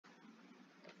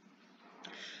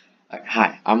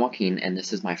Hi, I'm Joaquin, and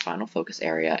this is my final focus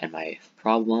area and my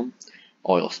problem,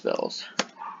 oil spills.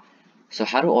 So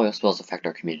how do oil spills affect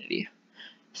our community?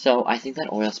 So I think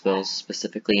that oil spills,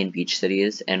 specifically in beach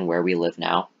cities and where we live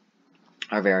now,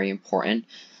 are very important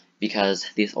because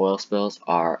these oil spills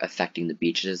are affecting the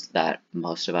beaches that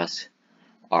most of us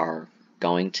are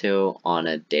going to on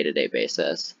a day-to-day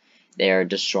basis. They are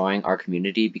destroying our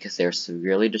community because they are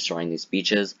severely destroying these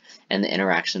beaches and the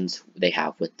interactions they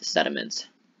have with the sediments.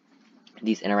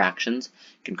 These interactions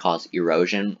can cause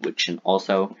erosion, which can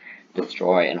also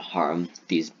destroy and harm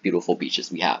these beautiful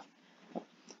beaches we have.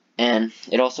 And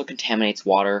it also contaminates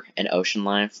water and ocean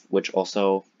life, which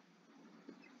also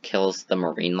kills the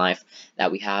marine life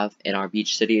that we have in our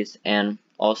beach cities. And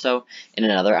also, in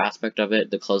another aspect of it,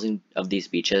 the closing of these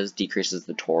beaches decreases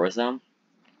the tourism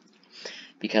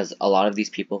because a lot of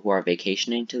these people who are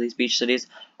vacationing to these beach cities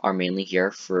are mainly here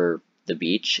for the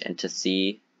beach and to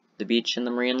see the beach and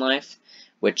the marine life,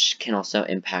 which can also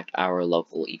impact our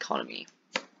local economy.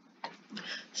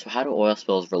 So how do oil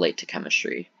spills relate to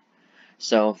chemistry?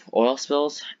 So oil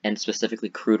spills, and specifically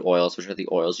crude oils, which are the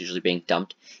oils usually being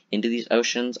dumped into these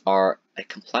oceans, are a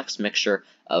complex mixture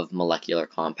of molecular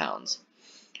compounds.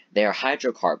 They are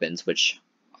hydrocarbons, which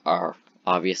are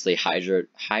obviously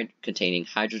containing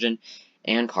hydrogen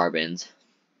and carbons,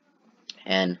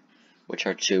 and which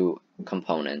are two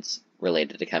components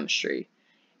related to chemistry.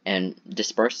 And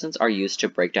dispersants are used to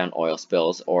break down oil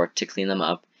spills or to clean them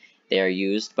up. They are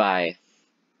used by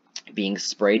being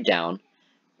sprayed down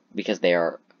because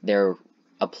they're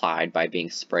applied by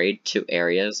being sprayed to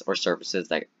areas or surfaces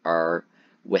that are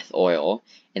with oil,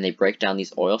 and they break down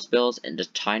these oil spills into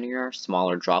tinier,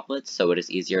 smaller droplets so it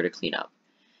is easier to clean up.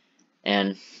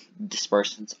 And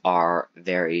dispersants are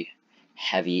very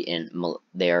heavy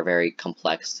they are very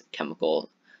complex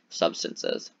chemical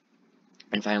substances.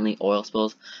 And finally, oil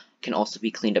spills can also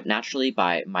be cleaned up naturally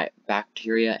by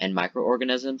bacteria and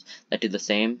microorganisms that do the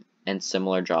same and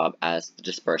similar job as the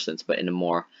dispersants, but in a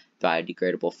more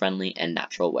biodegradable, friendly, and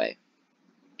natural way.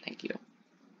 Thank you.